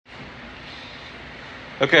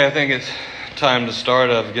Okay, I think it's time to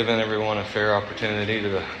start. I've given everyone a fair opportunity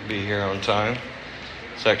to be here on time.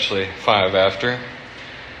 It's actually 5 after.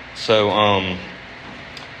 So,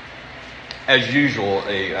 as usual,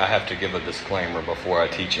 I have to give a disclaimer before I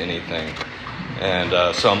teach anything. And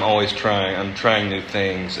so I'm trying new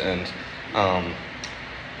things. And I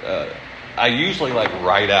usually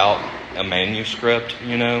write out a manuscript,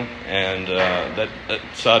 and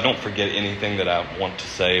so I don't forget anything that I want to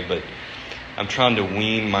say, but I'm trying to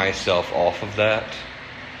wean myself off of that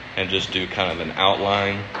and just do kind of an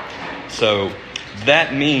outline. So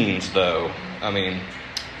that means, though, I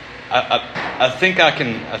think I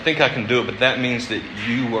can do it, but that means that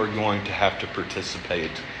you are going to have to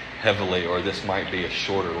participate heavily, or this might be a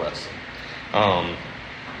shorter lesson, or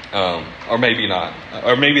maybe not,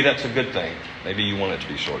 or maybe that's a good thing. Maybe you want it to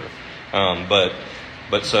be shorter, but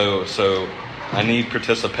so I need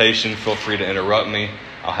participation. Feel free to interrupt me.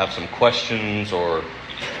 I'll have some questions or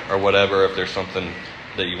whatever if there's something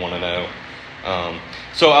that you want to know.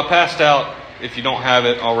 So I passed out, if you don't have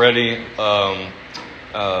it already,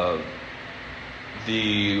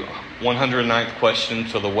 the 109th question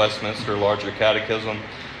to the Westminster Larger Catechism.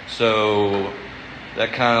 So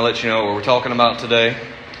that kind of lets you know what we're talking about today.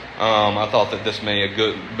 I thought that this may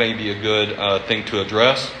be a good thing to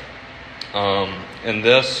address in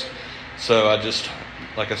this. So I just,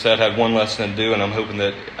 like I said, had one lesson to do, and I'm hoping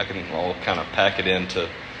that I can all kind of pack it into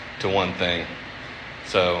one thing.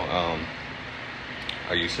 So,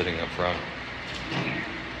 are you sitting up front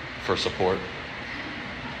for support?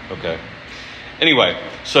 Okay. Anyway,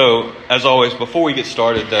 so as always, before we get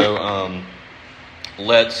started, though,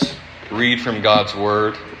 let's read from God's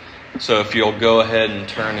Word. So if you'll go ahead and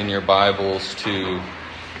turn in your Bibles to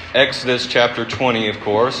Exodus chapter 20, of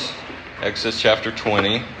course. Exodus chapter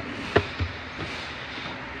 20.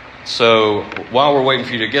 So while we're waiting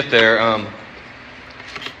for you to get there,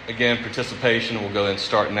 again, participation, we'll go ahead and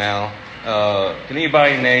start now. Can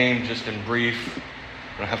anybody name, just in brief,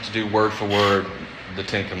 I don't have to do word for word, the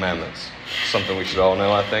Ten Commandments? Something we should all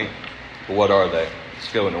know, I think. But what are they?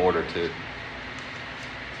 Let's go in order, too.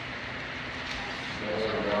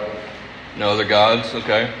 No other gods,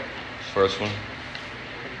 okay. First one.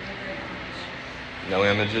 No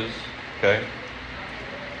images, okay.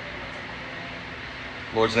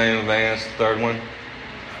 Lord's name in advance, the third one.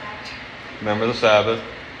 Remember the Sabbath.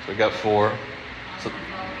 So we got 4. So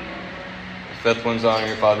the 5th one's honor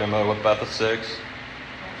your father and mother. What about the 6th?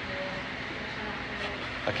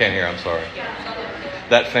 I can't hear, I'm sorry.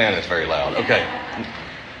 That fan is very loud. Okay.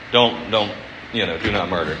 Don't, do not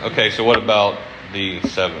murder. Okay, so what about the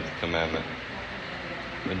 7th commandment?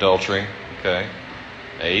 Adultery. Okay.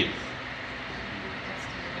 8th.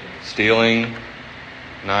 Stealing.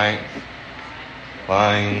 9th.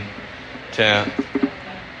 Lying. 10th.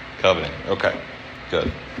 Covenant. Okay.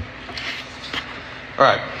 Good. All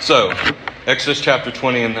right. So, Exodus chapter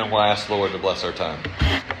 20, and then we'll ask the Lord to bless our time.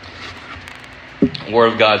 The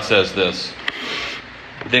Word of God says this.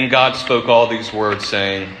 Then God spoke all these words,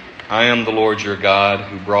 saying, I am the Lord your God,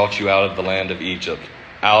 who brought you out of the land of Egypt,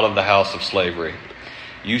 out of the house of slavery.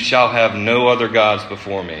 You shall have no other gods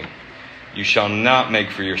before me. You shall not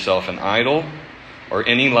make for yourself an idol, or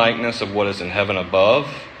any likeness of what is in heaven above,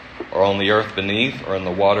 or on the earth beneath, or in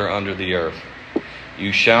the water under the earth.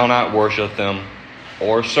 You shall not worship them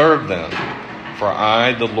or serve them, for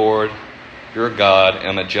I, the Lord your God,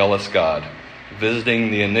 am a jealous God,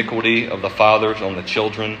 visiting the iniquity of the fathers on the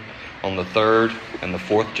children, on the 3rd and the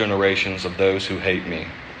 4th generations of those who hate me,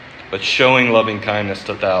 but showing loving kindness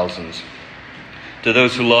to thousands, to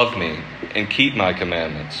those who love me and keep my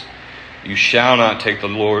commandments. You shall not take the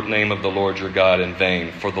name of the Lord your God in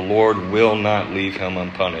vain, for the Lord will not leave him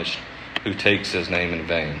unpunished who takes his name in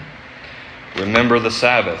vain. Remember the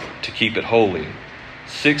Sabbath to keep it holy.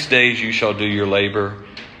 6 days you shall do your labor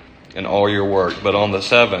and all your work, but on the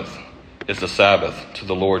 7th is the Sabbath to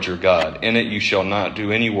the Lord your God. In it you shall not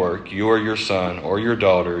do any work, you or your son or your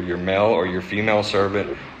daughter, your male or your female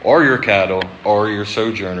servant, or your cattle, or your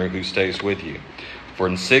sojourner who stays with you. For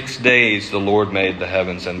in 6 days the Lord made the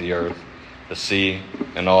heavens and the earth, the sea,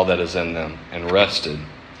 and all that is in them, and rested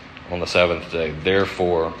on the 7th day.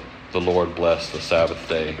 Therefore the Lord blessed the Sabbath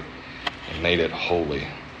day and made it holy.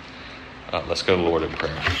 Let's go to the Lord in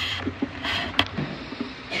prayer.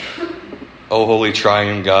 O holy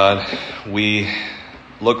triune God, we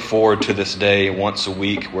look forward to this day once a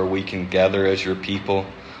week where we can gather as your people,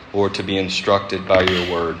 Lord, to be instructed by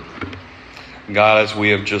your word. God, as we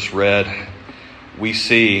have just read, we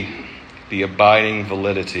see the abiding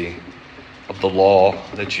validity of the law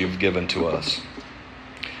that you've given to us.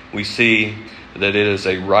 We see that it is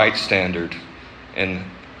a right standard and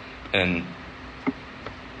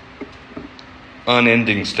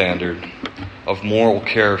unending standard of moral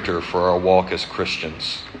character for our walk as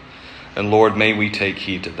Christians. And Lord, may we take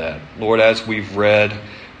heed to that. Lord, as we've read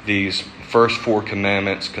these first 4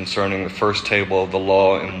 commandments concerning the first table of the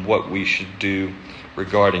law and what we should do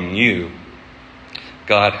regarding you,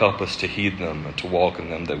 God, help us to heed them and to walk in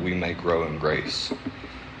them, that we may grow in grace.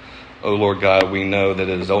 Oh Lord God, we know that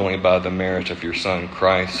it is only by the merit of your Son,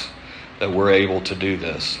 Christ, that we're able to do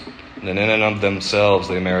this. And in and of themselves,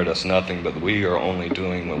 they merit us nothing, but we are only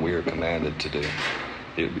doing what we are commanded to do,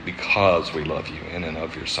 because we love you in and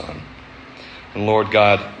of your Son. And Lord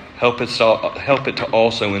God, help it to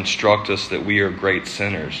also instruct us that we are great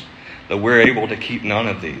sinners, that we're able to keep none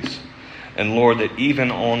of these. And Lord, that even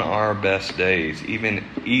on our best days,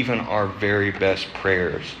 even our very best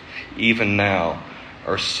prayers, even now,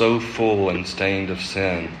 are so full and stained of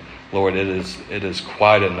sin, Lord, it is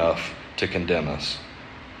quite enough to condemn us.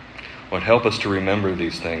 Lord, help us to remember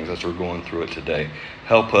these things as we're going through it today.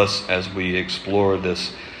 Help us as we explore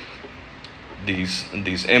these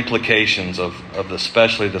implications of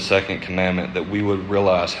especially the second commandment, that we would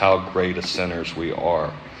realize how great a sinners we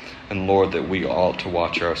are. And Lord, that we ought to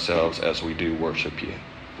watch ourselves as we do worship you.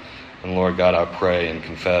 And Lord God, I pray and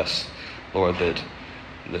confess, Lord,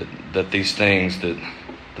 that these things, that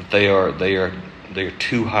they are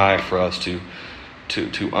too high for us to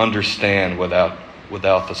understand without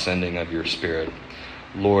the sending of your Spirit.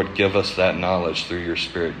 Lord, give us that knowledge through your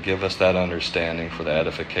Spirit. Give us that understanding for the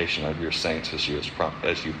edification of your saints as you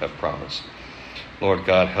have promised. Lord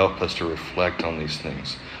God, help us to reflect on these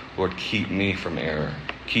things. Lord, keep me from error.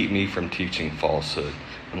 Keep me from teaching falsehood.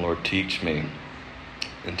 And Lord, teach me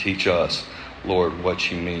and teach us, Lord,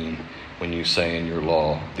 what you mean when you say in your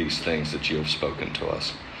law these things that you have spoken to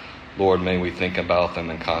us. Lord, may we think about them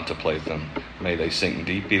and contemplate them. May they sink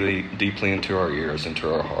deeply into our ears,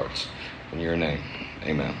 into our hearts. In your name,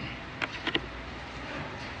 amen.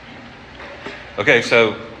 Okay,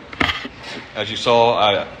 so as you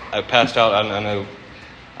saw, I passed out.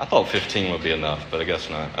 I thought 15 would be enough, but I guess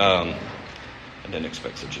not. I didn't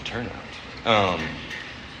expect such a turnout.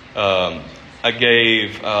 I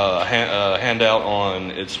gave a handout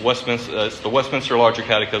on it's the Westminster Larger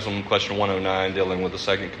Catechism, question 109, dealing with the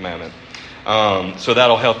second commandment. So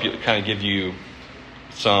that'll help you, kind of give you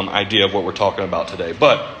some idea of what we're talking about today.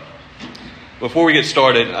 But before we get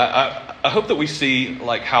started, I hope that we see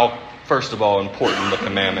how, first of all, important the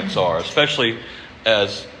commandments are. Especially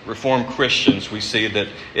as Reformed Christians, we see that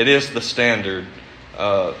it is the standard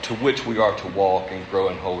to which we are to walk and grow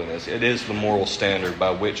in holiness. It is the moral standard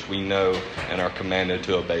by which we know and are commanded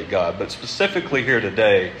to obey God. But specifically here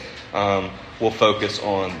today, we'll focus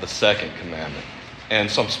on the second commandment and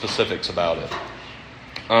some specifics about it.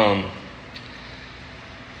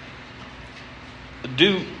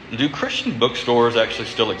 Do Christian bookstores actually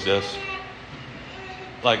still exist?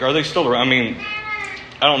 Are they still around? I mean,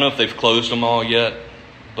 I don't know if they've closed them all yet,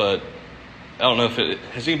 but I don't know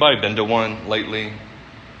has anybody been to one lately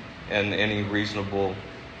in any reasonable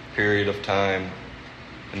period of time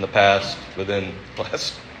in the past, within the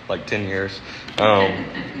last 10 years?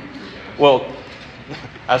 Well,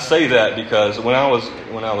 I say that because when I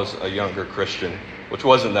was a younger Christian, which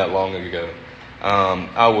wasn't that long ago,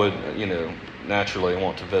 I would, naturally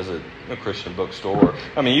want to visit a Christian bookstore.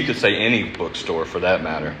 I mean, you could say any bookstore for that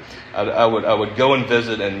matter. I would go and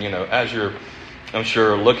visit, and as you're, I'm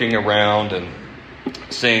sure, looking around and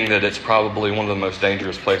seeing that it's probably one of the most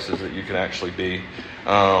dangerous places that you can actually be.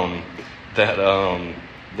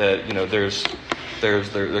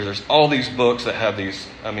 There's all these books that have these.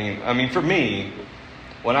 I mean, for me,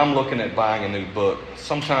 when I'm looking at buying a new book,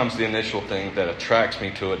 sometimes the initial thing that attracts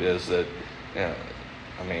me to it is that,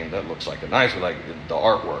 that looks like a nice, the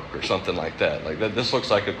artwork or something like that. This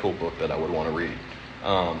looks like a cool book that I would want to read.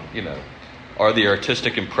 Are the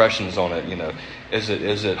artistic impressions on it, is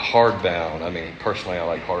it hardbound? I mean, personally, I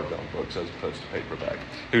like hardbound books as opposed to paperback.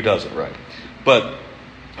 Who doesn't, right? But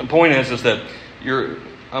the point is that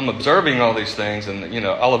I'm observing all these things, and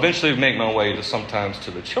I'll eventually make my way sometimes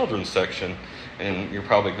to the children's section, and you're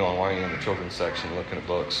probably going, why are you in the children's section looking at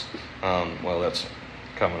books? Well, that's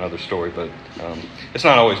kind of another story, but it's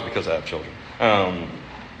not always because I have children.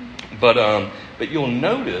 But you'll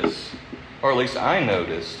notice, or at least I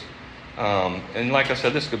noticed, and like I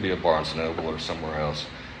said, this could be a Barnes & Noble or somewhere else,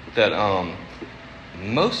 that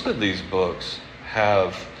most of these books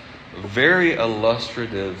have very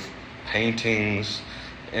illustrative paintings,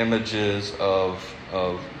 images of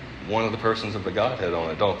one of the persons of the Godhead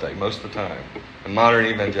on it, don't they? Most of the time. And modern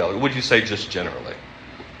evangelical, would you say just generally?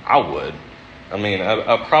 I would. I mean,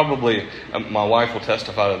 I probably, my wife will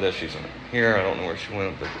testify to this. She's here. I don't know where she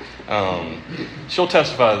went, but she'll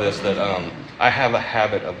testify to this, that I have a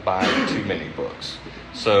habit of buying too many books.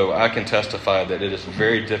 So I can testify that it is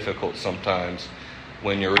very difficult sometimes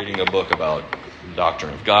when you're reading a book about the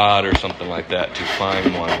doctrine of God or something like that to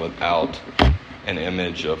find one without an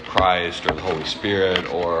image of Christ or the Holy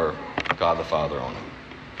Spirit or God the Father on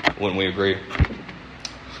it. Wouldn't we agree?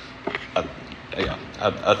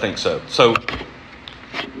 I think so. So,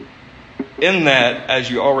 in that, as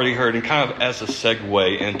you already heard, and kind of as a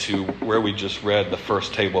segue into where we just read the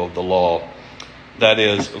first table of the law, that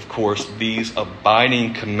is, of course, these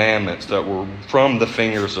abiding commandments that were from the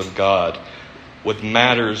fingers of God with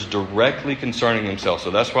matters directly concerning himself. So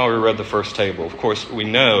that's why we read the first table. Of course, we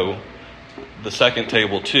know the second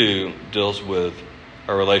table, too, deals with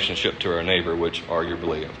our relationship to our neighbor, which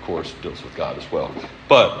arguably, of course, deals with God as well.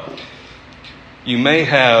 But you may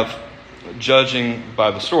have, judging by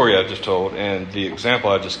the story I just told and the example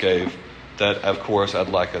I just gave, that, of course, I'd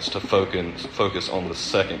like us to focus on the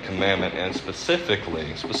second commandment, and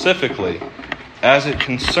specifically, as it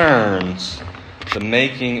concerns the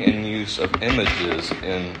making and use of images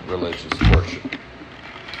in religious worship.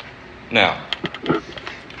 Now,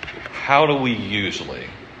 how do we usually,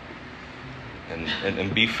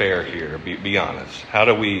 and be fair here, be honest, how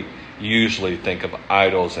do we usually think of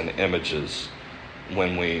idols and images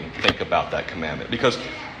when we think about that commandment? Because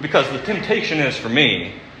the temptation is for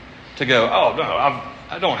me to go, oh no,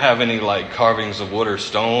 I don't have any like carvings of wood or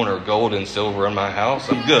stone or gold and silver in my house.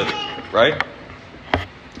 I'm good, right?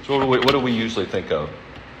 So what do we usually think of?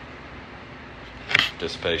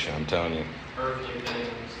 Dissipation, I'm telling you. Earthly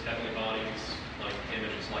things, heavenly bodies, like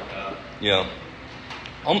images like that. Yeah.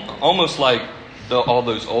 Almost like all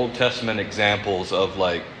those Old Testament examples of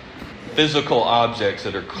like physical objects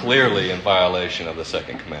that are clearly in violation of the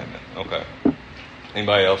second commandment. Okay.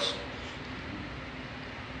 Anybody else?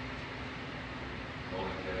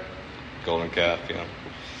 Golden calf, yeah.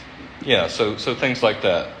 Yeah, so things like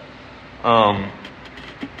that.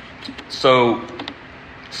 So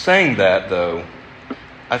saying that, though,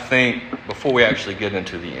 I think before we actually get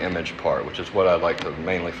into the image part, which is what I'd like to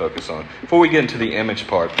mainly focus on, before we get into the image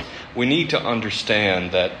part, we need to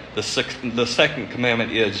understand that the second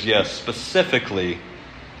commandment is, yes, specifically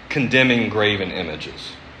condemning graven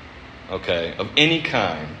images, okay, of any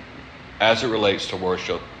kind as it relates to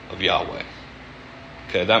worship of Yahweh.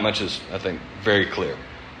 Okay, that much is, I think, very clear.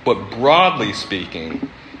 But broadly speaking,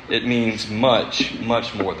 it means much,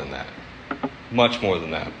 much more than that. Much more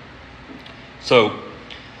than that. So,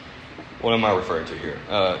 what am I referring to here?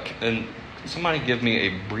 Can somebody give me a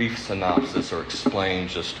brief synopsis or explain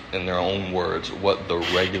just in their own words what the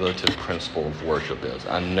regulative principle of worship is?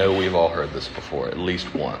 I know we've all heard this before, at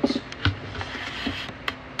least once.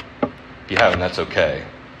 If you haven't, that's okay.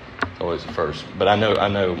 It's always the first. But I know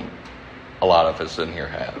a lot of us in here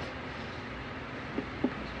have.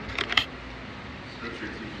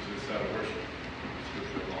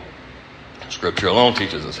 Scripture alone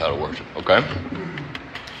teaches us how to worship. Okay?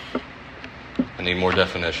 I need more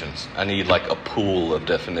definitions. I need like a pool of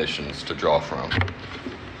definitions to draw from.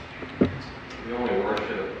 We only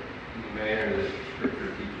worship in the manner that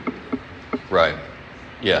Scripture teaches. Right.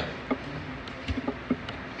 Yeah.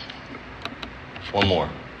 One more.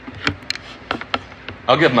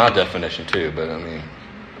 I'll give my definition too, but I mean,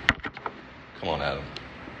 come on, Adam.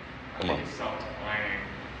 Come on. It's self-defining.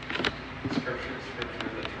 Scripture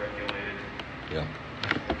that's regulated. Yeah.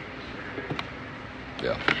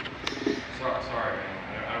 Yeah. Sorry,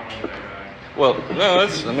 man. I don't want to be that guy. Well, no,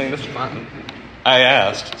 that's fine. I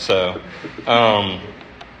asked, so.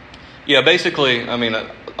 Yeah, basically,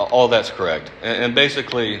 all that's correct. And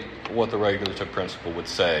basically, what the regulative principle would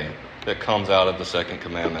say that comes out of the second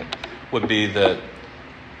commandment would be that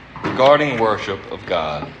regarding worship of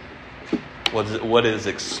God, what is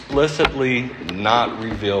explicitly not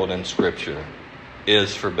revealed in Scripture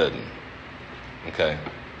is forbidden. Okay?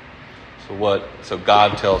 So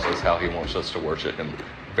God tells us how He wants us to worship Him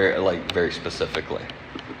very specifically.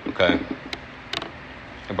 Okay?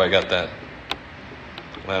 Everybody got that?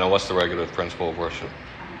 Lana, what's the regulative principle of worship?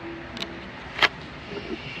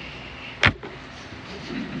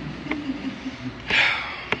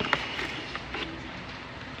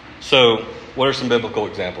 So, what are some biblical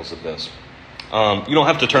examples of this? You don't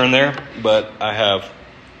have to turn there, but I have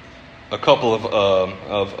a couple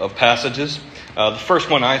of passages. The first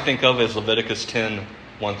one I think of is Leviticus 10,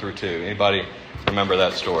 1 through 2. Anybody remember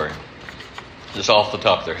that story? Just off the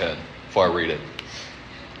top of their head before I read it.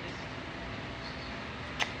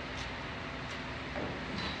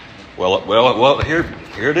 Well, here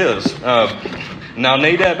it is. Now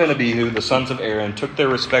Nadab and Abihu, the sons of Aaron, took their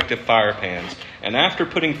respective fire pans, and after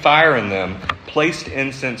putting fire in them, placed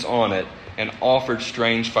incense on it, and offered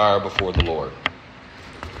strange fire before the Lord,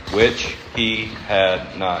 which he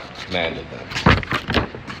had not commanded them.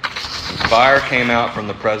 And fire came out from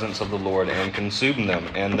the presence of the Lord and consumed them,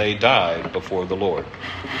 and they died before the Lord.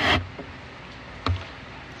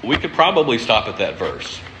 We could probably stop at that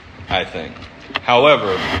verse, I think.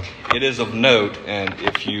 However, it is of note, and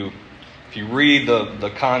if you read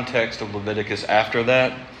the context of Leviticus after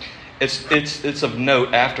that, it's of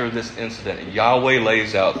note after this incident. Yahweh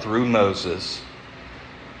lays out through Moses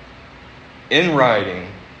in writing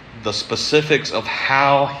the specifics of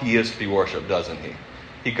how he is to be worshipped, doesn't he?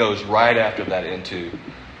 He goes right after that into,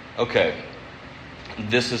 okay,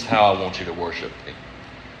 this is how I want you to worship me.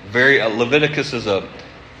 Leviticus is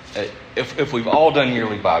if we've all done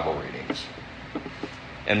yearly Bible readings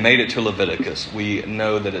and made it to Leviticus, we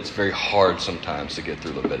know that it's very hard sometimes to get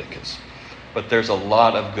through Leviticus. But there's a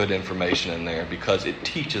lot of good information in there because it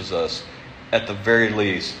teaches us, at the very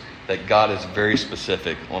least, that God is very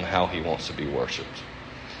specific on how he wants to be worshipped.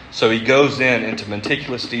 So he goes into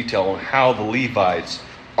meticulous detail on how the Levites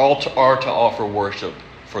are to offer worship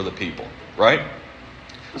for the people, right?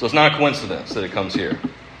 So it's not a coincidence that it comes here.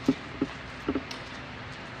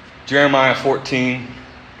 Jeremiah 19,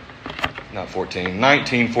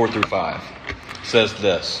 4 through 5 says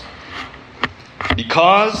this.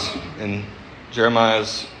 Because, and Jeremiah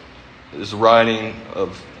is writing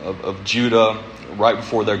of Judah right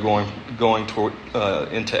before they're going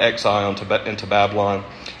into exile into Babylon.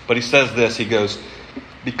 But he says this, he goes,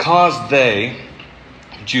 because they,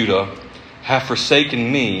 Judah, have forsaken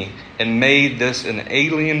me and made this an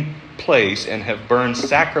alien place and have burned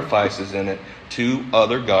sacrifices in it to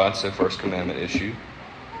other gods, the first commandment issue,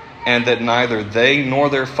 and that neither they nor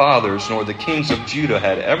their fathers nor the kings of Judah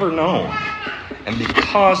had ever known. And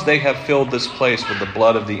because they have filled this place with the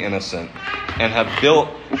blood of the innocent, and have built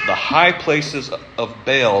the high places of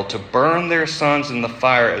Baal to burn their sons in the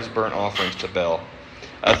fire as burnt offerings to Baal,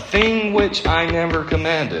 a thing which I never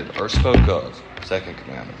commanded or spoke of, second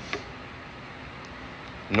commandment,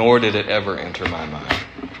 nor did it ever enter my mind.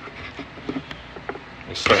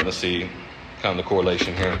 We're starting to see kind of the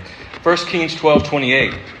correlation here. 1 Kings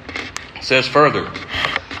 12:28 says further,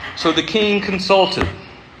 so the king consulted.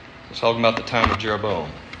 We're talking about the time of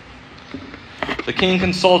Jeroboam. The king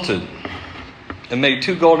consulted and made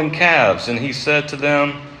 2 golden calves, and he said to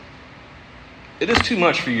them, it is too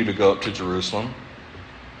much for you to go up to Jerusalem.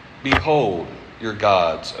 Behold your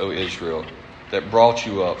gods, O Israel, that brought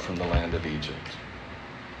you up from the land of Egypt.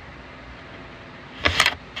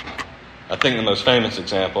 I think the most famous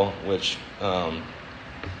example, which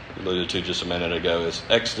we alluded to just a minute ago, is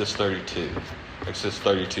Exodus 32. Exodus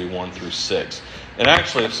 32, 1 through 6. And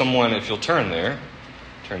actually, if you'll turn there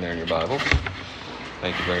in your Bibles.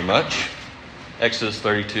 Thank you very much. Exodus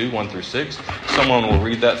 32, 1 through 6. If someone will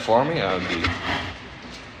read that for me, I'd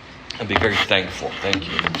be very thankful. Thank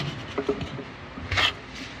you.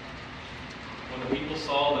 When the people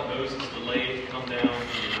saw that Moses delayed to come down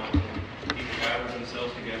from the mountain, the people gathered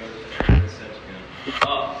themselves together to Aaron and said to him,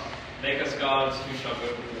 up, make us gods who shall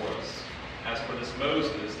go before us. As for this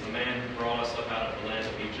Moses, the man who brought us up out of the land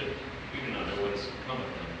of Egypt, we do not know what has become of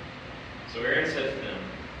him. So Aaron said to them,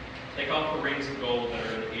 take off the rings of gold that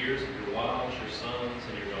are in the ears of your wives, your sons,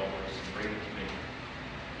 and your daughters, and bring them to me.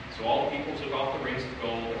 So all the people took off the rings of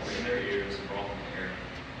gold that were in their ears and brought them to Aaron.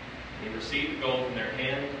 And he received the gold from their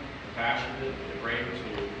hand, and fashioned it with a graver's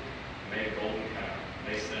tool, and made a golden calf. And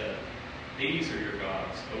they said, these are your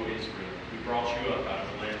gods, O Israel, who brought you up out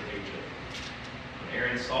of the land of Egypt. When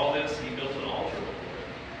Aaron saw this, he built an altar before it.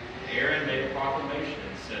 And Aaron made a proclamation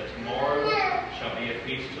and said, tomorrow shall be a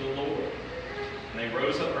feast to the Lord. And they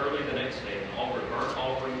rose up early the next day and offered burnt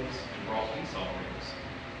offerings and brought peace offerings.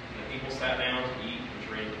 And the people sat down to eat and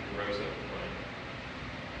drink and rose up to pray.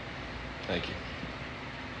 Thank you.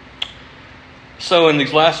 So in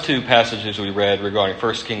these last 2 passages we read regarding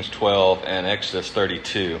 1 Kings 12 and Exodus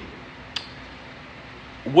 32,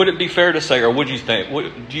 would it be fair to say, or would you think,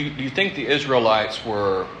 do you think the Israelites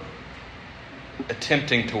were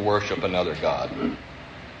attempting to worship another god?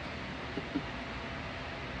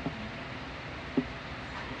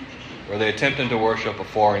 Were they attempting to worship a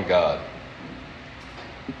foreign god?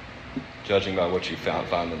 Judging by what you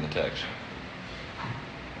found in the text.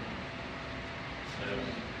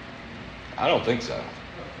 I don't think so.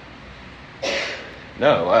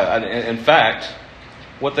 No, in fact,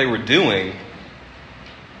 what they were doing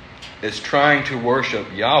is trying to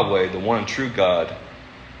worship Yahweh, the one true God,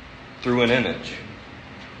 through an image.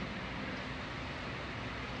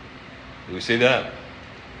 Do we see that?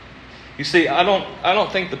 You see, I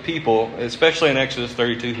don't think the people, especially in Exodus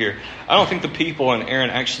 32 here, I don't think the people and Aaron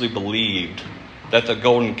actually believed that the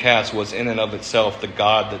golden calf was in and of itself the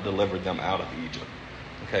God that delivered them out of Egypt.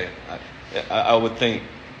 Okay, I would think,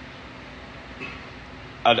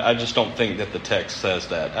 I just don't think that the text says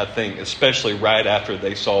that. I think especially right after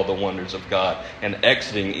they saw the wonders of God and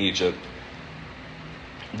exiting Egypt,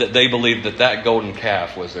 that they believed that that golden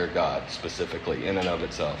calf was their God specifically in and of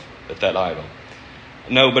itself, that idol.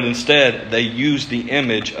 No, but instead they used the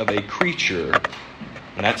image of a creature,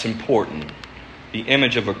 and that's important, the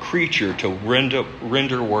image of a creature to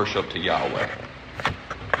render worship to Yahweh.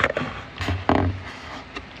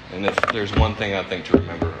 And if there's one thing I think to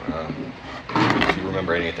remember, if you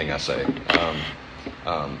remember anything I say,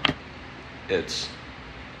 it's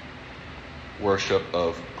worship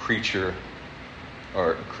of creature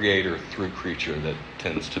or creator through creature that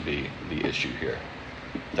tends to be the issue here.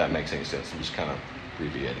 If that makes any sense. I'm just kind of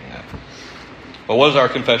abbreviating that. But what does our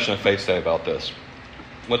confession of faith say about this?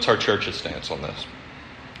 What's our church's stance on this?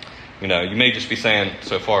 You know, you may just be saying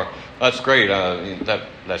so far, that's great,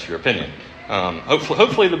 that's your opinion.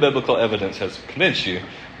 Hopefully the biblical evidence has convinced you,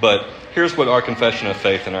 but here's what our confession of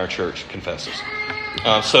faith in our church confesses.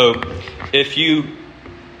 So if you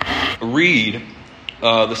read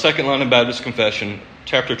the Second London Baptist Confession,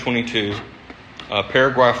 chapter 22,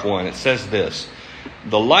 paragraph 1, it says this: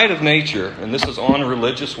 the light of nature, and this is on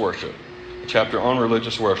religious worship, a chapter on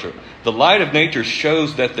religious worship. The light of nature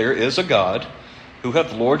shows that there is a God who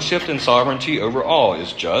hath lordship and sovereignty over all,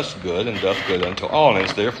 is just, good, and doth good unto all, and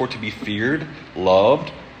is therefore to be feared,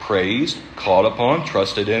 loved, praised, called upon,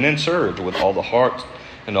 trusted in, and served with all the heart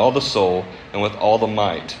and all the soul and with all the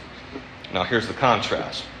might. Now here's the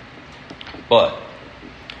contrast. But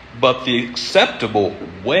the acceptable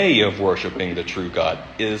way of worshiping the true God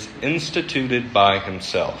is instituted by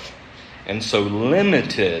himself, and so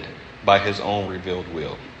limited by his own revealed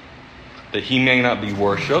will, that he may not be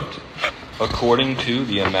worshipped according to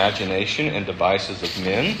the imagination and devices of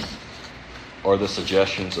men, or the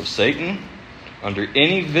suggestions of Satan, under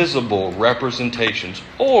any visible representations,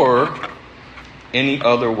 or any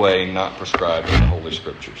other way not prescribed in the Holy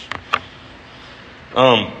Scriptures.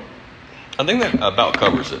 I think that about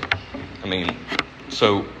covers it. I mean,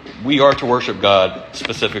 so we are to worship God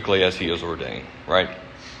specifically as he is ordained, right?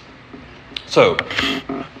 So,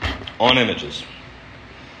 on images.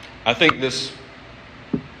 I think this,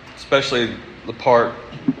 especially the part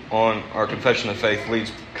on our confession of faith,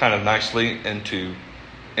 leads kind of nicely into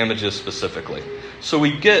images specifically. So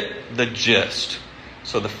we get the gist.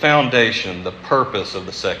 So the foundation, the purpose of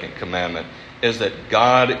the second commandment is that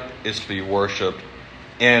God is to be worshipped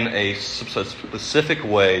in a specific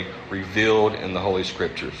way revealed in the Holy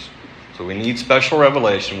Scriptures. So we need special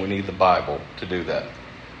revelation. We need the Bible to do that.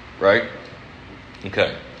 Right?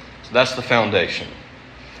 Okay. So that's the foundation.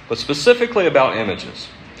 But specifically about images,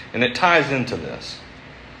 and it ties into this.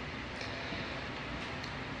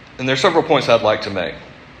 And there's several points I'd like to make.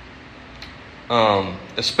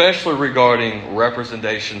 Especially regarding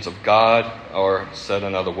representations of God, or said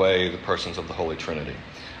another way, the persons of the Holy Trinity.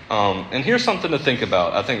 And here's something to think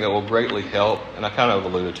about. I think that will greatly help, and I kind of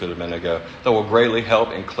alluded to it a minute ago, that will greatly help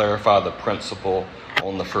and clarify the principle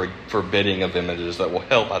on the forbidding of images. That will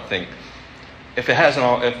help, I think.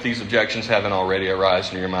 If these objections haven't already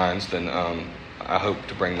arisen in your minds, then I hope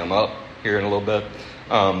to bring them up here in a little bit.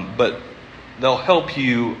 But they'll help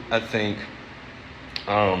you, I think,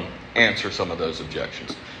 answer some of those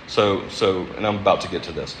objections. So, and I'm about to get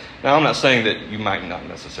to this. Now, I'm not saying that you might not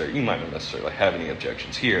necessarily have any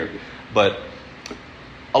objections here, but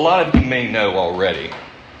a lot of you may know already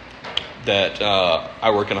that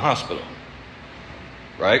I work in a hospital,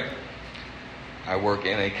 right? I work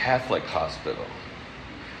in a Catholic hospital.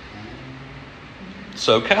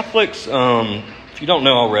 So Catholics, if you don't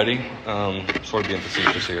know already, sort of being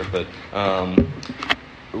facetious here, but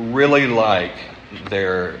really like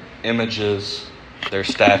their images, their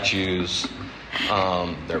statues,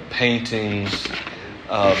 their paintings,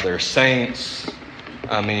 their saints.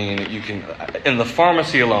 I mean, you can, in the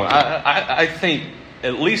pharmacy alone, I think,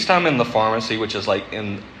 at least I'm in the pharmacy, which is like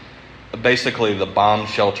in basically the bomb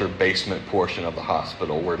shelter basement portion of the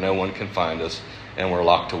hospital where no one can find us and we're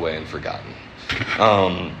locked away and forgotten.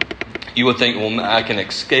 You would think, well, I can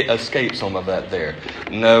escape some of that there.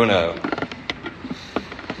 No.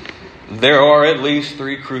 There are at least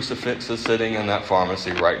 3 crucifixes sitting in that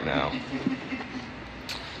pharmacy right now.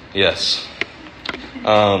 Yes.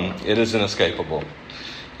 It is inescapable.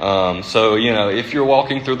 So, if you're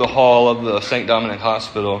walking through the hall of the St. Dominic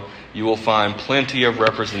Hospital, you will find plenty of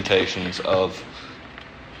representations of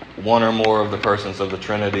one or more of the persons of the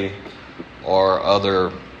Trinity, or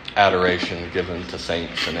other adoration given to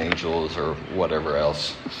saints and angels or whatever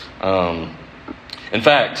else. In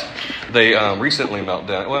fact, they recently melted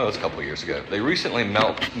down, well, it was a couple of years ago. They recently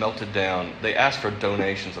melted down, they asked for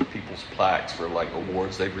donations of people's plaques for like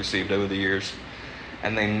awards they've received over the years.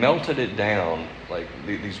 And they melted it down, like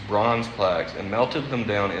these bronze plaques, and melted them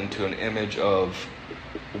down into an image of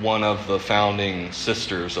one of the founding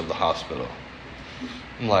sisters of the hospital.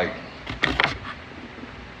 I'm like,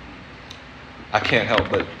 I can't help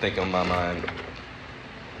but think in my mind,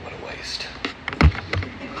 what a waste.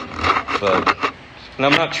 But, and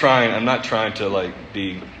I'm not trying to like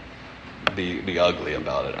be ugly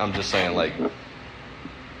about it. I'm just saying, like,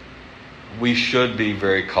 we should be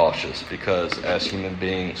very cautious because as human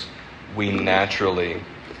beings, we naturally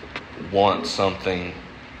want something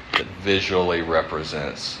that visually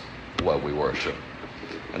represents what we worship.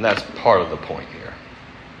 And that's part of the point here.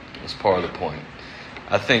 It's part of the point.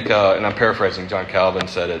 I think, and I'm paraphrasing, John Calvin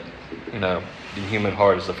said it, the human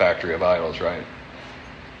heart is the factory of idols, right?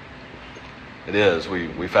 It is.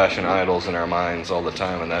 We fashion idols in our minds all the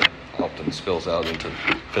time, and that often spills out into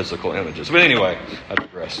physical images. But anyway, I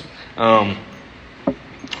digress.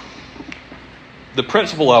 The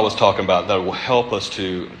principle I was talking about that will help us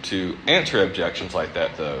to answer objections like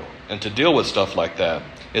that, though, and to deal with stuff like that,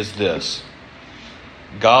 is this.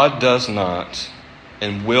 God does not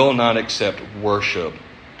and will not accept worship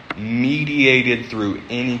mediated through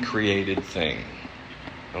any created thing.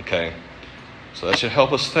 Okay? So that should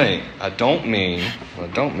help us think. What I don't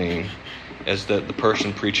mean is that the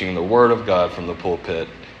person preaching the Word of God from the pulpit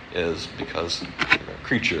is because a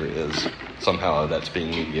creature is somehow that's being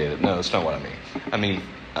mediated. No, that's not what I mean.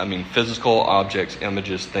 I mean physical objects,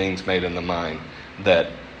 images, things made in the mind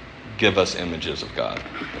that give us images of God,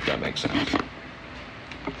 if that makes sense.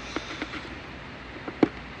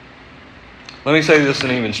 Let me say this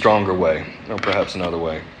in an even stronger way, or perhaps another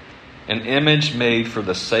way. An image made for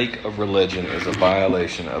the sake of religion is a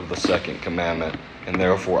violation of the second commandment and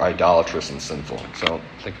therefore idolatrous and sinful. So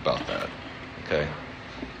think about that, okay?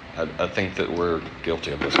 I think that we're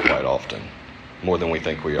guilty of this quite often, more than we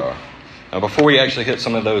think we are. Now, before we actually hit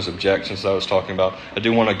some of those objections that I was talking about, I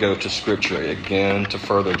do want to go to Scripture again to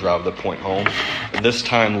further drive the point home. And this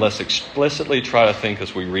time, let's explicitly try to think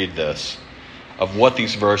as we read this of what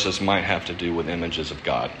these verses might have to do with images of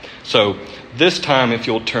God. So this time, if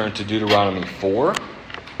you'll turn to Deuteronomy 4.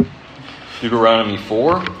 Deuteronomy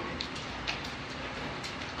 4.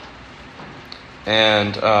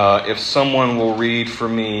 And if someone will read for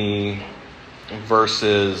me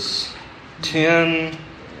verses 10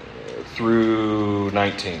 through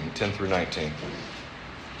 19. 10 through 19.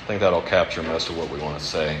 I think that'll capture most of what we want to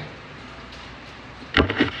say.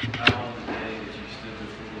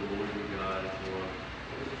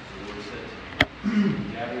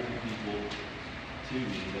 Gather the people to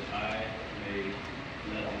me that I may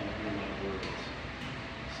let them hear my words,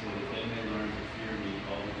 so that they may learn to fear me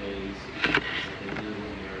all the days that they live on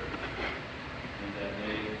the earth, and that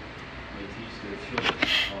they may teach their children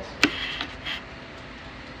also.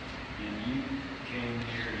 And you came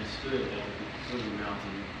here and stood at the foot of the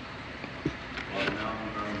mountain, while the mountain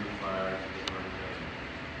burned with fire to the burning judgment,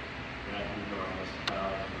 wrapped in darkness,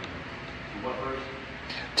 cloud, and wind. And what verse?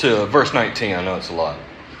 To verse 19, I know it's a lot.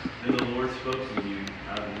 Then the Lord spoke to you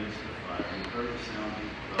out of the midst of the fire, and you heard the sound of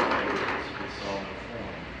waves, but saw no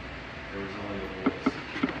form. There was only a voice.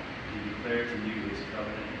 He declared to you his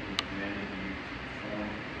covenant, and he commanded you to perform,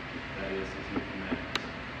 that is, his new commandments.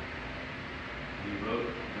 He wrote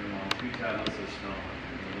them on 2 tablets of stone,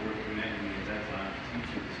 and the Lord commanded me at that time to teach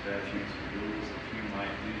you the statutes and rules that you might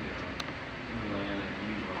do them in the land that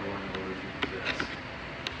you are going over to possess.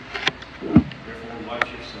 Therefore, watch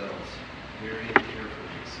yourselves very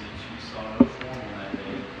carefully, since you saw no form on that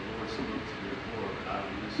day that the Lord spoke to your Lord out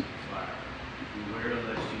of the midst of the fire. Beware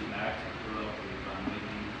lest you act corruptly by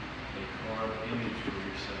making a carved image for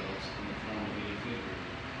yourselves in the form of any figure,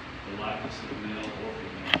 the likeness of male or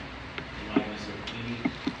female, the likeness of any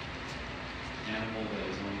animal that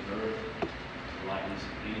is on the earth, the likeness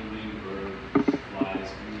of any winged bird that flies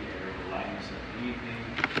in the air, the likeness of anything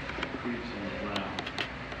that creeps on the ground,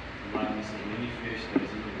 the likeness of any fish that is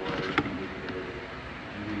in the water under the earth.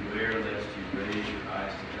 And beware lest you raise your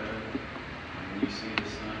eyes to heaven, and when you see the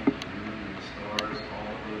sun, the moon, and the stars, all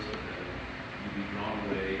the hosts of heaven, you be drawn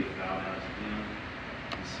away and bow down to them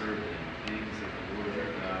and serve them, things that the Lord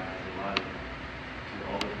your God has allotted to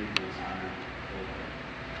all the peoples under the whole heaven.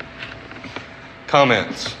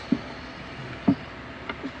 Comments?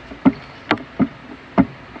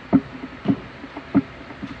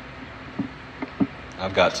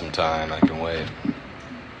 I've got some time. I can wait.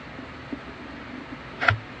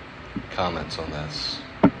 Comments on this?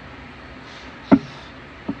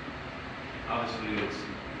 obviously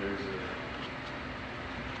there's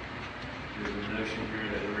a notion here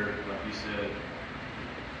that we're, like you said,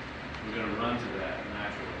 we're going to run to that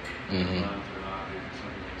naturally. We're going to run to an object,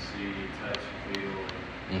 something we see, touch, feel,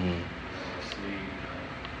 and see.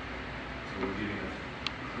 So we're giving a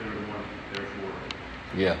clear warning, therefore.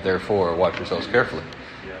 Yeah, therefore, watch yourselves carefully.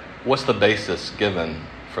 Yeah. What's the basis given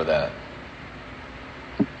for that?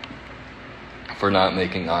 For not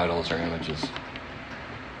making idols or images.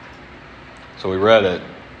 So we read it.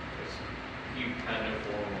 You kind of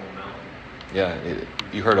form on a mountain. Yeah,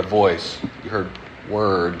 you heard a voice. You heard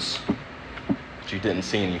words. But you didn't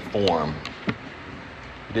see any form.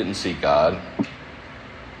 You didn't see God.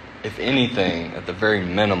 If anything, at the very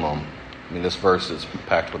minimum, I mean, this verse is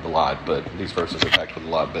packed with a lot, but these verses are packed with a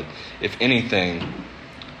lot. But if anything,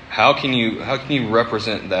 how can you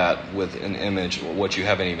represent that with an image what you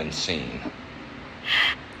haven't even seen?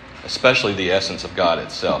 Especially the essence of God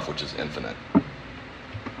itself, which is infinite.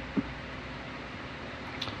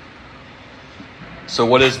 So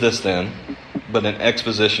what is this then? But an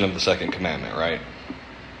exposition of the second commandment, right?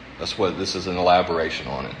 That's what this is, an elaboration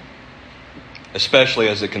on it. Especially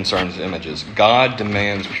as it concerns images. God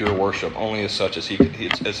demands pure worship only as such as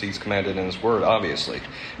He's commanded in His Word, obviously.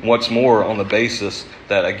 And what's more, on the basis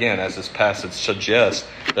that, again, as this passage suggests,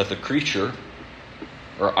 that the creature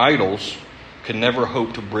or idols could never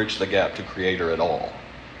hope to bridge the gap to Creator at all.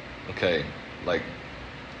 Okay, like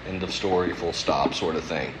end of story, full stop sort of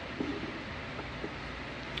thing.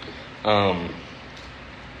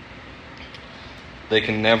 They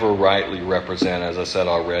can never rightly represent, as I said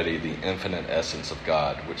already, the infinite essence of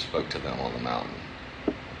God, which spoke to them on the mountain.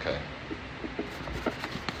 Okay.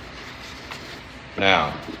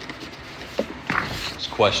 Now, it's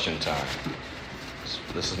question time.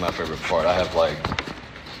 This is my favorite part. I have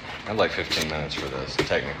like 15 minutes for this,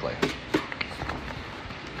 technically.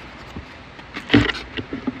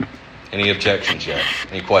 Any objections yet?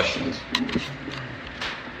 Any questions?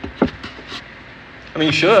 I mean,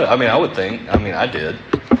 you should. I mean, I would think. I mean, I did.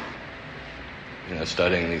 You know,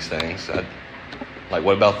 studying these things. Like,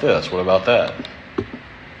 what about this? What about that?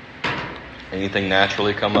 Anything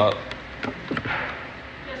naturally come up? Just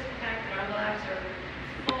the fact that our lives are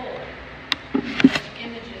full of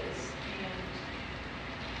images.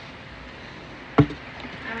 And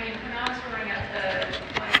I mean, when I was growing up,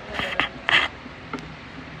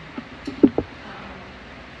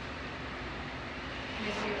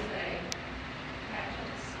 Miss USA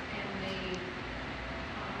pageants and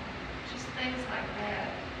just things like that,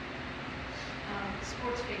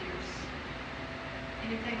 sports figures,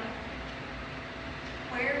 anything like that.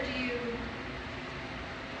 Where do you,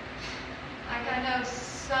 like, I know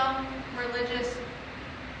some religious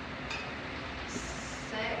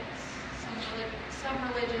sects, some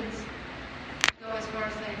religions go as far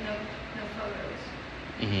as saying no photos.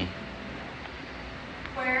 Mm-hmm.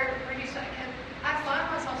 Where do you say? I find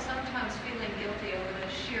myself sometimes feeling guilty over the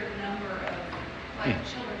sheer number of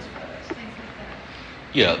children's photos, things like that.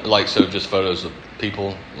 Yeah, like, so just photos of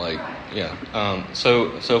people, like, Right. Yeah.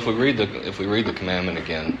 So if we read the commandment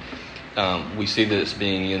again, we see that it's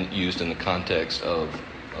being used in the context of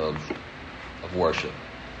worship,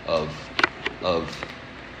 of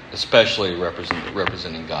especially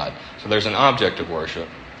representing God. So there's an object of worship,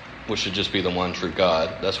 which should just be the one true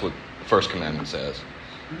God. That's what the first commandment says.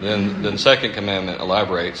 Then the second commandment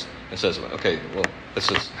elaborates and says, okay, well, this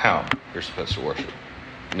is how you're supposed to worship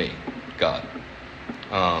me, God.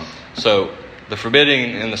 So the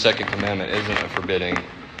forbidding in the second commandment isn't a forbidding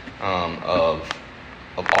of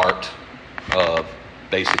art, of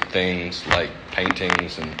basic things like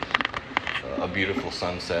paintings and a beautiful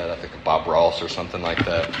sunset. I think of Bob Ross or something like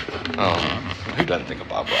that. Who doesn't think of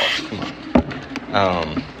Bob Ross? Come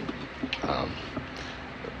on.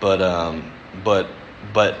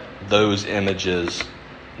 But those images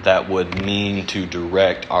that would mean to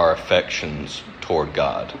direct our affections toward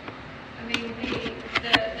God. I mean, the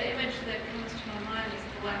image that comes to my mind is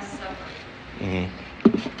the Last Supper.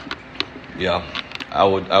 Mm-hmm. Yeah, I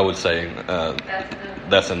would say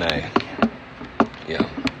that's an A. Yeah.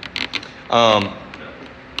 I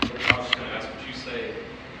was just going to ask, would you say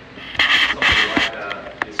something like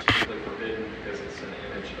that is strictly forbidden because it's an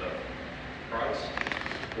image of Christ,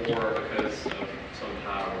 or because of some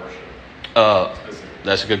high worship?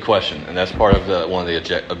 That's a good question, and that's part of one of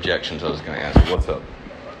the objections I was going to ask. What's up?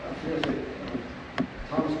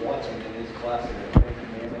 Thomas Watson in his classic The Ten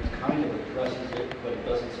Commandments kind of addresses it, but it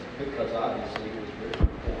doesn't, because obviously it was written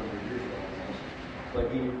 400 years ago almost. But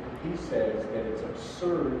he says that it's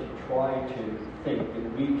absurd to try to think that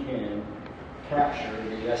we can capture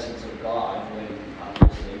the essence of God when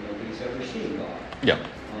obviously nobody's ever seen God. Yeah.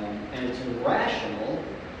 And it's irrational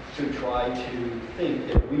to try to think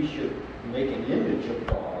that we should make an image of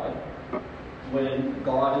God when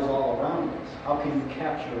God is all around us. How can you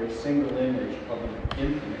capture a single image of an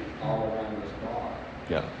infinite all around us God?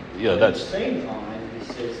 Yeah, But that's... at the same time, he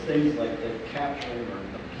says things like the capturing or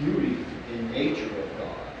the beauty in nature of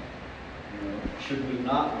God. You know, should we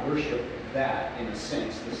not worship that in a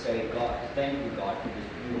sense to say, God, thank you, God, for this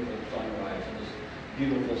beautiful sunrise and this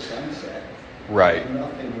beautiful sunset? Right. There's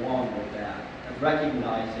nothing wrong with that. And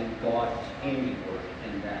recognizing God's handiwork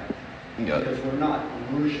in that. Yeah. Because we're not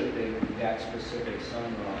worshiping that specific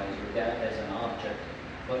sunrise or that as an object,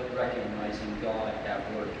 but recognizing God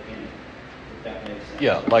at work in it. If that makes sense.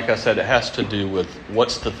 Yeah, like I said, it has to do with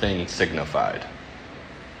what's the thing signified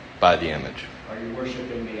by the image. Are you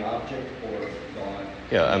worshiping the object or God?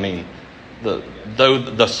 Yeah, I mean, though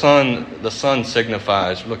the sun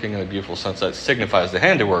signifies, looking at a beautiful sunset, signifies the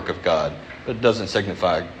handiwork of God, but it doesn't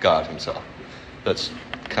signify God himself. That's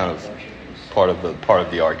kind of part of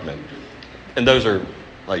the argument. And those are,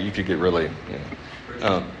 like, you could get really,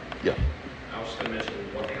 yeah. I was just going to mention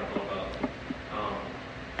one thing I thought about.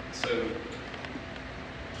 So,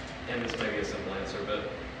 and this may be a simple answer, but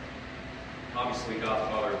obviously God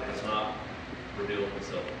the Father has not revealed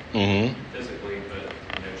himself physically, but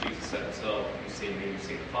Jesus said himself, "You see me, you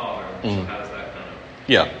see the Father." So how does that kind of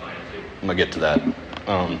tie into? I'm gonna get to that.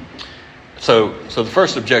 So the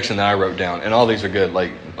first objection that I wrote down, and all these are good,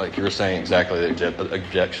 like you were saying, exactly the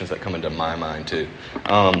objections that come into my mind too.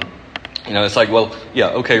 It's like, well, yeah,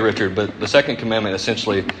 okay, Richard, but the second commandment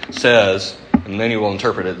essentially says, and many will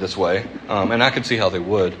interpret it this way, and I could see how they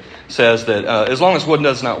would, says that as long as one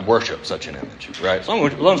does not worship such an image, right? As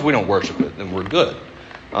long as we don't worship it, then we're good.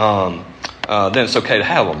 Then it's okay to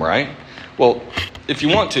have them, right? Well, if you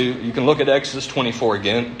want to, you can look at Exodus 24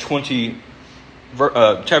 again,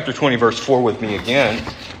 chapter 20, verse 4 with me again.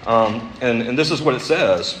 And this is what it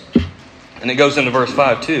says. And it goes into verse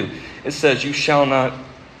 5 too. It says, "You shall not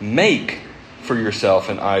make for yourself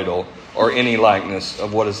an idol or any likeness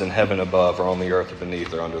of what is in heaven above or on the earth or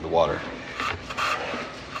beneath or under the water."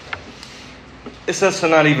 It says to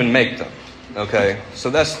not even make them. Okay? So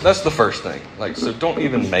that's the first thing. So don't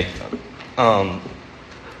even make them.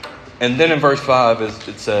 And then in verse 5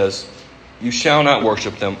 it says, "You shall not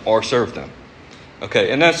worship them or serve them."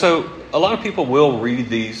 Okay, and so a lot of people will read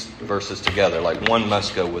these verses together, like one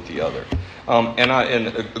must go with the other. And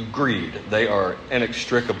agreed, they are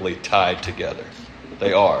inextricably tied together.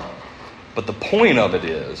 They are. But the point of it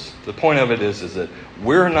is that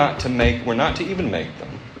we're not to even make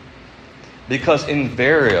them. Because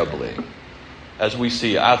invariably, as we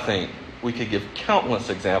see, I think we could give countless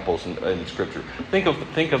examples in Scripture. Think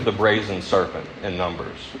of the brazen serpent in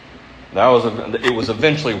Numbers. It was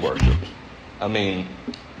eventually worshipped. I mean,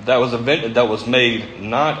 that was made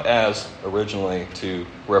not as originally to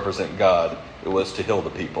represent God. It was to heal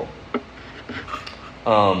the people.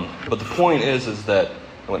 But the point is that,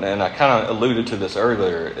 and I kind of alluded to this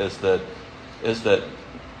earlier, is that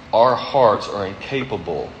our hearts are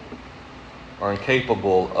incapable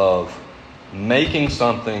of making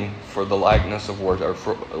something for the likeness of word, or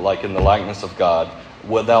like in the likeness of God,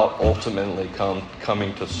 without ultimately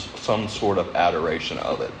coming to some sort of adoration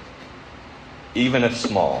of it. Even if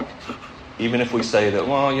small. Even if we say that,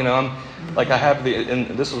 well, I'm like I have and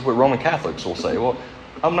this is what Roman Catholics will say, well,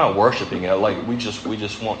 I'm not worshiping it. Like we just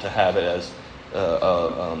want to have it as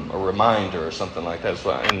a reminder or something like that.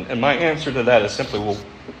 So, and my answer to that is simply, well,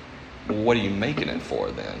 what are you making it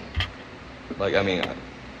for then? Like, I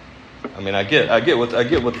get what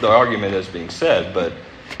the argument is being said, but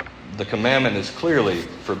the commandment is clearly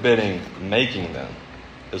forbidding making them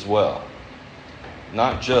as well,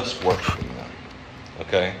 not just worshiping them.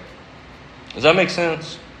 Okay, does that make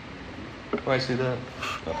sense? Do I see that?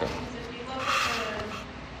 Okay. If you look at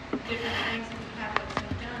the different things that the Catholics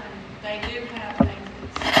have done, they do have things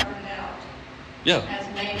that started out as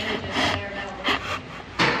maybe just their elevation.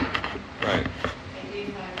 Right. They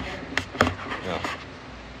do have their. Yeah.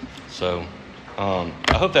 So,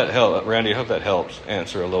 I hope that helped, Randy. I hope that helps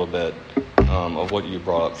answer a little bit of what you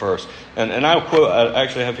brought up first. And I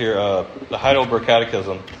actually have here the Heidelberg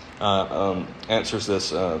Catechism answers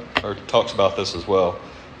this or talks about this as well.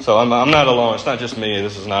 So I'm not alone. It's not just me.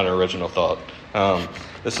 This is not an original thought.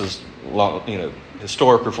 This is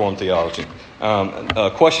historic Reformed theology.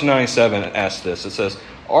 Question 97 asks this. It says,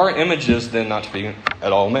 "Are images then not to be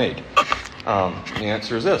at all made?" The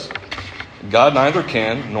answer is this: God neither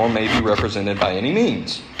can nor may be represented by any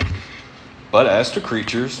means. But as to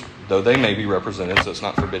creatures, though they may be represented, so it's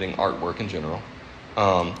not forbidding artwork in general,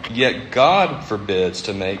 yet God forbids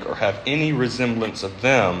to make or have any resemblance of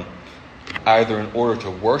them either in order to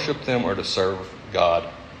worship them or to serve God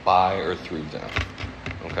by or through them.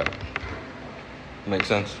 Okay. Make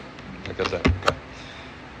sense? Like I said. Okay.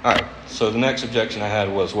 All right. So the next objection I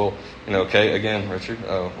had was, well, okay, again, Richard,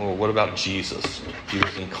 well, what about Jesus? He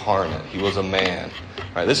was incarnate. He was a man. All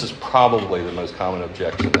right. This is probably the most common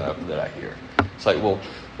objection that I hear. It's like, well,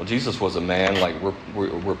 Jesus was a man. Like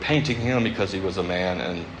we're painting him because he was a man,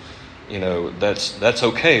 and that's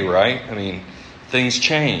okay, right? I mean, things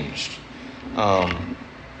changed.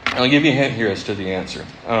 I'll give you a hint here as to the answer.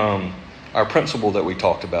 Our principle that we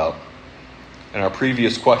talked about in our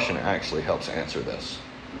previous question actually helps answer this.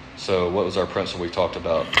 So what was our principle we talked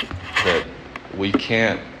about? That we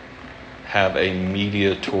can't have a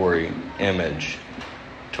mediatory image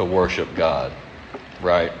to worship God,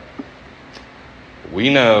 right? We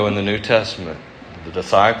know in the New Testament, the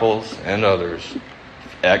disciples and others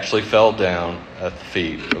actually fell down at the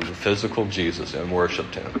feet of the physical Jesus and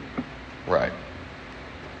worshiped him, right?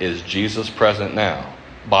 Is Jesus present now,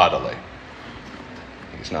 bodily?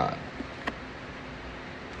 He's not.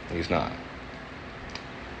 He's not.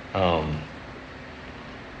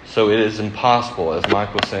 So it is impossible, as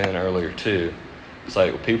Mike was saying earlier too. It's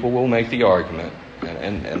like people will make the argument,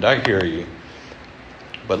 and I hear you.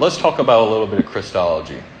 But let's talk about a little bit of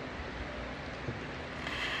Christology.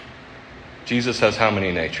 Jesus has how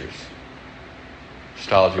many natures?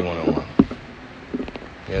 Christology 101.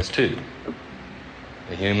 He has two.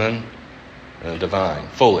 A human and a divine.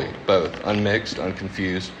 Fully, both. Unmixed,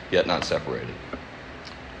 unconfused, yet not separated.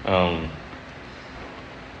 So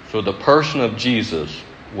the person of Jesus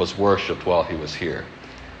was worshipped while he was here.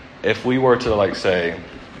 If we were to, say,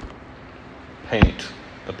 paint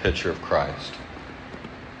a picture of Christ,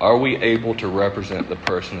 are we able to represent the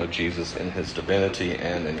person of Jesus in his divinity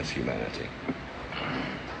and in his humanity?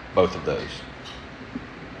 Both of those.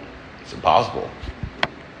 It's impossible.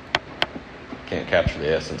 Can't capture the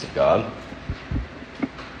essence of God.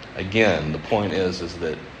 Again, the point is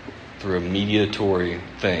that through a mediatory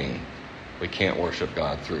thing, we can't worship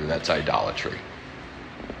God through. That's idolatry.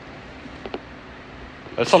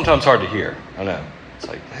 That's sometimes hard to hear. I know. It's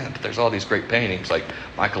like, man, but there's all these great paintings like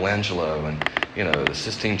Michelangelo and, the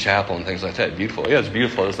Sistine Chapel and things like that. Beautiful. Yeah, as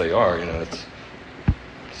beautiful as they are, it's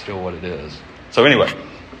still what it is. So anyway,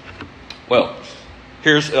 well,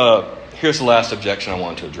 here's the last objection I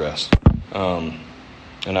want to address. And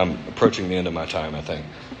I'm approaching the end of my time, I think.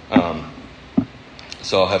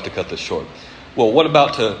 So I'll have to cut this short. Well, what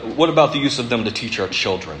about the use of them to teach our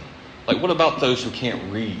children? Like, what about those who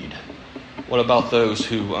can't read? What about those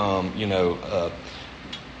who, are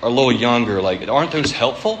a little younger? Like, aren't those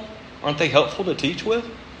helpful? Aren't they helpful to teach with?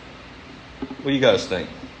 What do you guys think?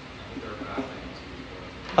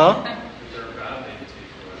 Huh?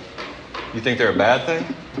 You think they're a bad thing?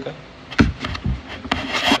 Okay.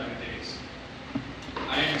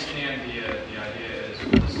 I understand the idea is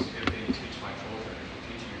this is a good thing to teach my children.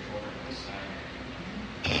 Teaching your children is the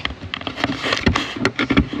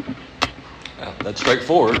same. That's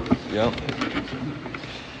straightforward. Yeah.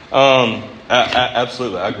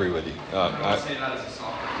 Absolutely, I agree with you. How do I say that as a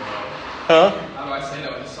softer blow? Huh? How do I say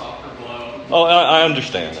that with a softer blow? Oh, I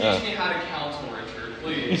understand. Teach me how to counsel, Richard,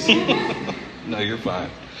 please. No, you're fine.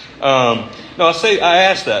 No, I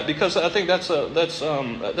ask that because I think that's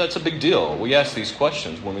a big deal. We ask these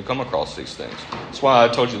questions when we come across these things. That's why I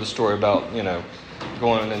told you the story about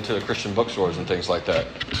going into Christian bookstores and things like that,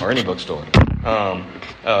 or any bookstore.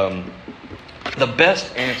 The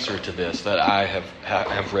best answer to this that I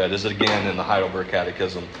have read is again in the Heidelberg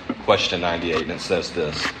Catechism, question 98, and it says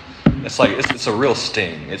this. It's like it's a real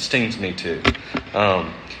sting. It stings me too.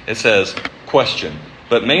 It says, question.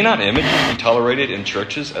 But may not images be tolerated in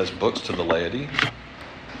churches as books to the laity?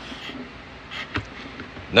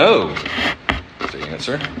 No, is the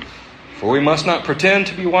answer. For we must not pretend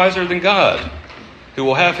to be wiser than God, who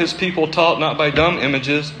will have his people taught not by dumb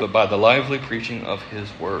images, but by the lively preaching of his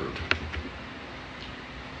word.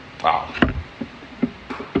 Wow.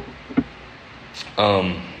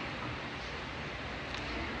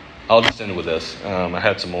 I'll just end with this. I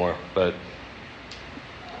had some more, but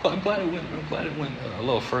I'm glad it went a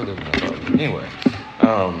little further than I thought. Anyway,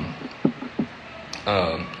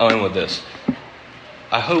 I'll end with this.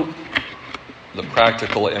 I hope the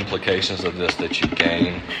practical implications of this that you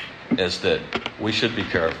gain is that we should be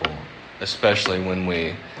careful, especially when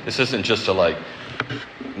this isn't just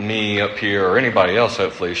me up here or anybody else,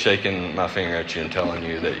 hopefully, shaking my finger at you and telling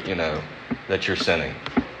you that, that you're sinning.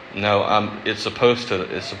 No, it's supposed to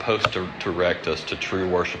direct us to true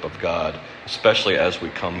worship of God, especially as we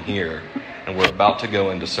come here and we're about to go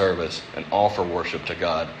into service and offer worship to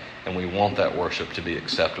God, and we want that worship to be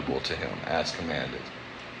acceptable to him as commanded.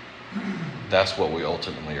 That's what we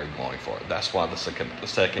ultimately are going for. That's why the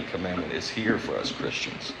second commandment is here for us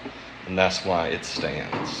Christians. And that's why it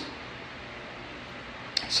stands.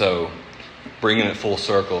 So, bringing it full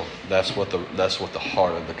circle, that's what the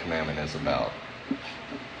heart of the commandment is about.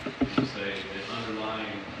 To say the underlying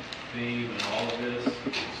theme in all of this,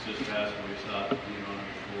 it's just past where we stopped at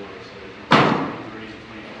Deuteronomy 4. So 3 and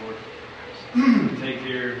 24. Take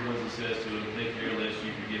care, Moses says to him, take care lest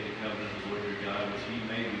you forget the covenant of the Lord your God, which he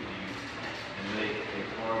made with you, and make a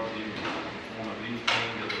carved image in the form of anything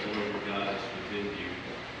that the Lord your God has forbidden you.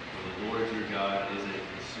 For the Lord your God is a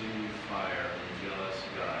consuming fire and jealous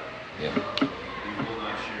God. Yeah. He will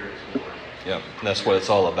not share his glory. Yep, that's what it's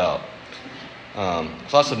all about.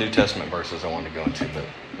 There's lots of New Testament verses I wanted to go into, but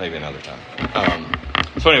maybe another time.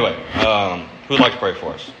 So anyway, who would like to pray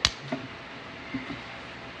for us?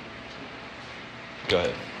 Go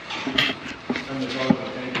ahead. Heavenly Father, we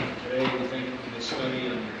thank you for today. We thank you for this study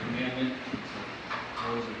on your commandment.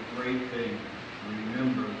 It was a great thing to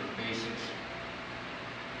remember the basics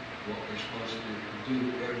of what we're supposed to do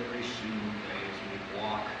every single day as we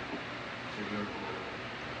walk through your word.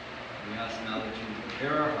 We ask now that you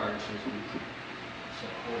prepare our hearts as we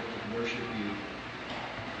support and worship you.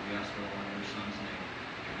 We ask all in your Son's name.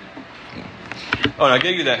 Amen. Oh, and I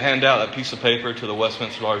gave you that handout, that piece of paper to the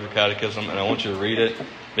Westminster Larger Catechism, and I want you to read it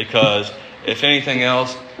because if anything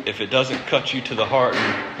else, if it doesn't cut you to the heart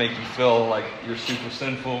and make you feel like you're super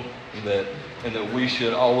sinful, and that we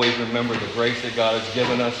should always remember the grace that God has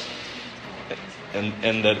given us,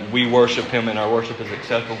 and that we worship Him and our worship is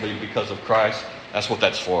acceptable because of Christ, that's what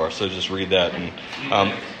that's for. So just read that, and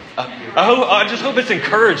I just hope it's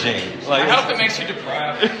encouraging. Like, I hope it makes you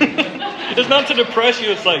deprived. It's not to depress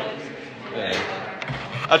you. It's like,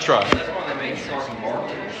 I try. That's why they make talking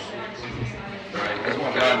markers. Right? That's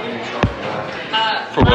why God